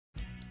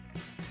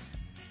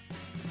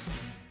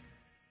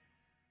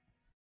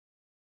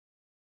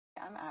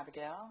I'm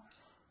Abigail,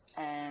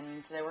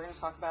 and today we're going to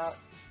talk about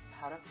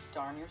how to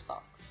darn your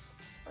socks.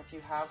 If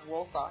you have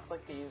wool socks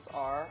like these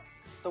are,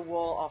 the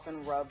wool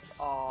often rubs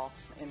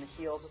off in the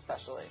heels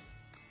especially.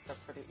 They're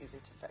pretty easy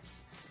to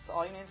fix. So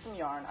all you need is some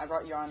yarn. I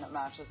brought yarn that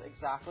matches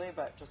exactly,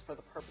 but just for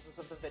the purposes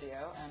of the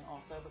video, and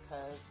also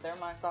because they're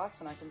my socks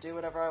and I can do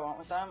whatever I want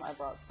with them, I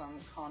brought some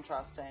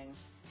contrasting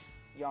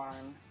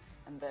yarn,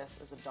 and this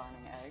is a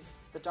darning egg.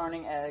 The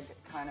darning egg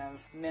kind of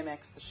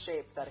mimics the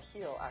shape that a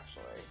heel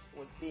actually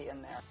would be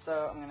in there.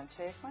 So I'm going to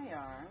take my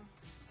yarn,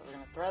 so we're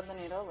going to thread the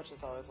needle, which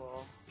is always a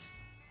little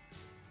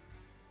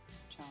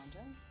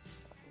challenging,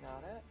 but we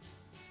got it.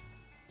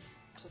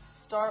 To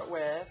start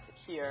with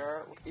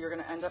here, you're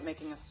going to end up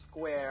making a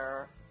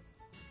square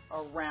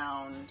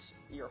around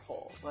your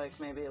hole, like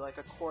maybe like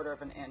 1/4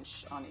 of an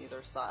inch on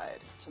either side,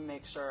 to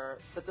make sure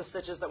that the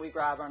stitches that we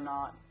grab are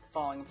not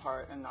falling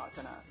apart and not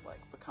going to like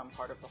become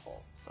part of the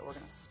hole. So we're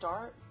going to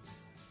start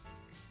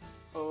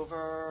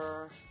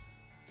over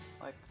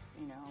like,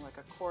 you know, like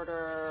 1/4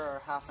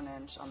 or 1/2 an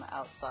inch on the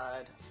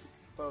outside,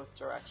 both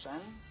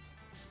directions.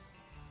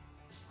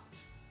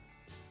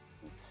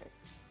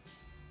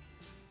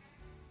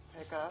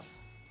 Pick up,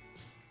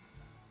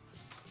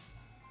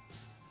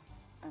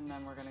 and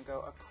then we're going to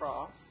go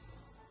across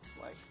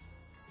like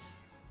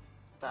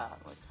that,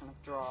 like kind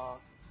of draw.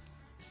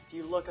 If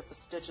you look at the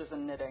stitches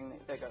in knitting,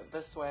 they go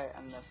this way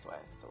and this way.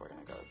 So we're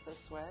going to go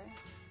this way,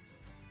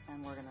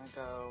 and we're going to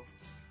go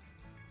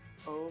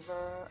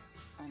over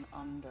and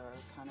under,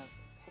 kind of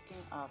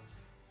picking up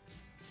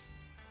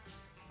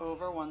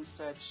over one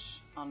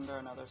stitch, under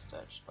another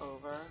stitch,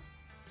 over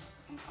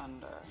and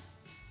under.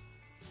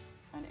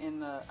 And in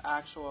the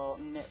actual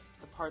knit,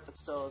 the part that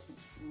still is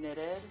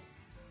knitted,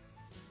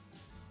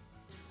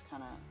 it's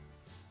kind of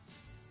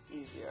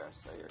easier.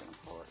 So you're going to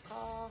pull it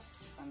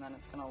across, and then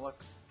it's going to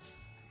look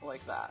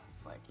like that.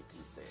 Like you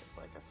can see, it's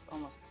like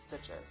almost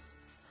stitches.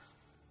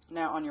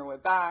 Now on your way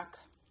back,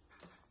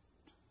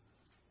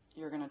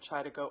 you're going to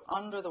try to go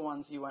under the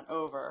ones you went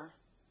over.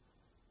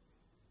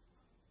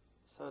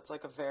 So it's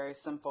like a very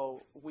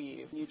simple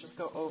weave. You just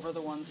go over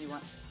the ones you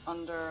went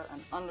under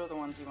and under the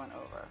ones you went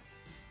over.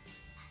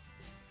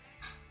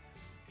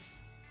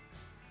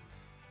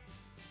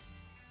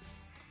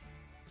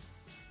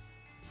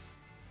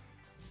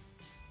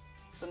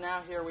 So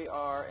now here we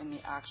are in the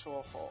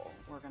actual hole.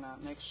 We're going to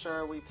make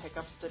sure we pick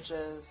up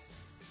stitches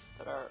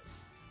that are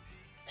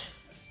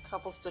a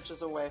couple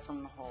stitches away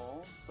from the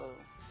hole. So,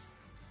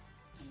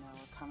 and now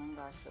we're coming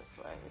back this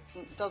way.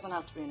 It doesn't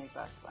have to be an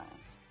exact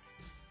science.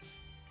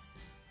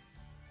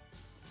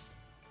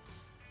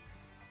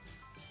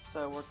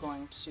 So we're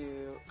going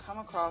to come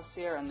across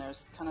here, and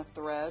there's kind of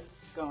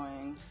threads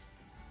going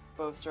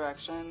both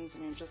directions,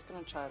 and you're just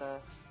going to try to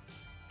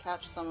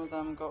catch some of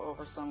them, go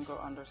over some, go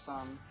under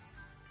some,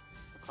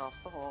 across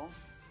the hole,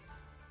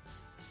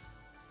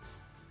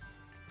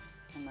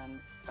 and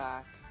then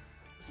back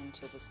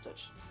into the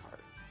stitch part of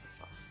the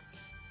sock.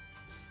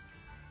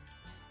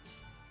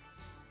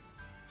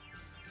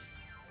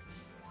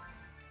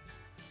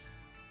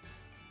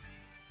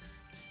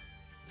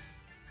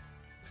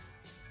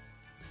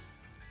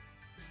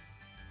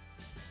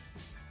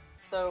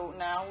 So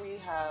now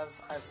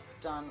I've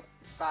done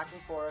back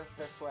and forth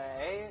this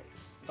way,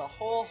 the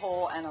whole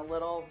hole and a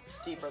little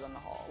deeper than the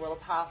hole, a little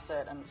past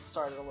it and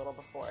started a little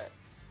before it.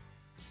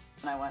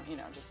 And I went, you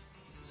know, just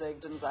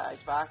zigged and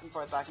zagged, back and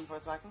forth, back and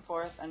forth, back and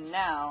forth. And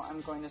now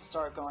I'm going to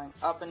start going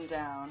up and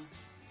down.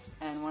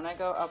 And when I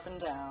go up and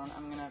down,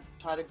 I'm going to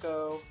try to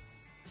go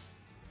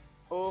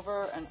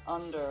over and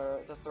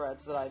under the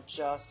threads that I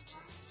just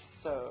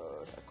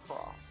sewed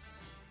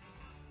across.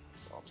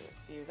 So I'll do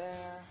a few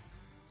there.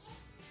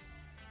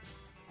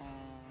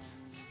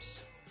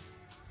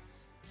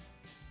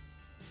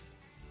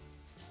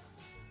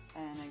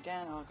 And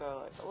again, I'll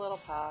go like a little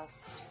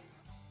past.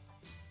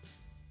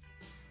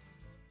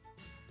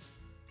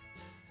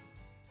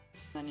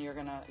 Then you're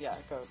gonna,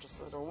 go just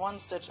a little one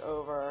stitch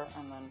over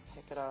and then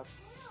pick it up.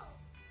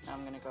 Now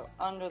I'm gonna go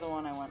under the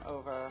one I went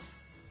over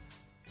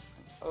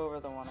and over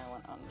the one I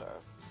went under.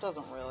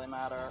 Doesn't really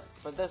matter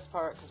for this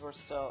part because we're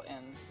still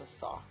in the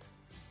sock,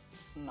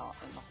 not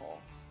in the hole.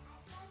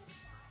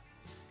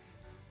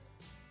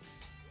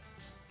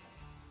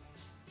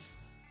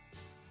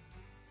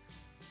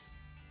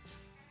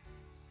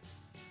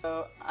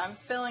 So I'm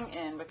filling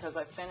in because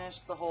I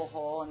finished the whole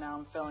hole, and now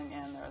I'm filling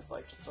in. There's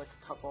just a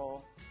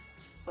couple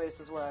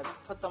places where I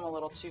put them a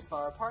little too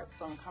far apart,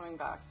 so I'm coming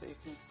back so you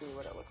can see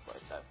what it looks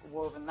like. I've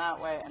woven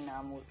that way, and now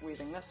I'm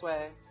weaving this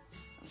way.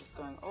 I'm just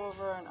going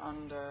over and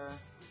under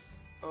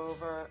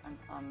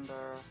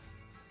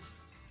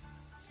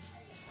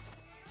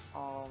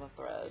all the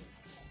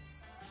threads.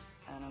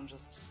 And I'm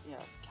just,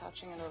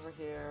 catching it over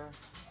here,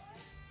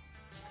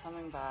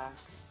 coming back.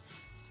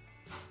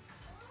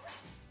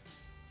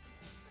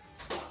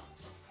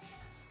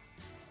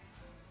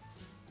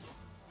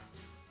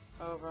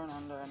 Over and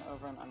under and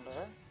over and under.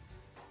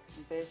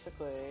 And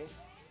basically,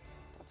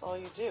 that's all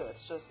you do.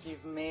 It's just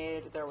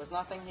there was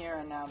nothing here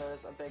and now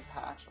there's a big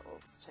patch. Well,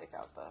 let's take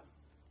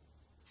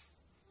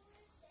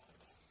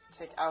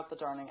out the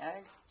darning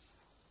egg.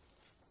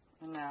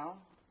 And now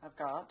I've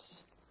got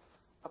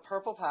a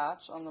purple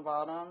patch on the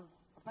bottom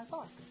of my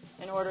sock.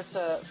 In order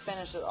to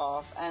finish it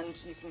off, and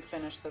you can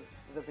finish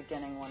the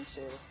beginning one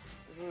too.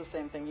 This is the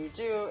same thing you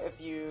do if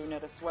you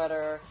knit a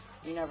sweater.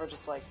 You never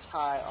just like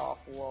tie off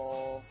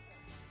wool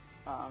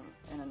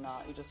in a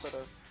knot. You just sort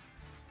of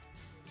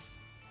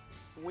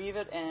weave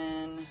it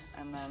in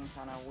and then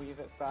kind of weave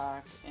it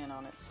back in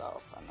on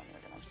itself, and then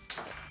you're gonna just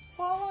cut it.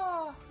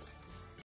 Voila!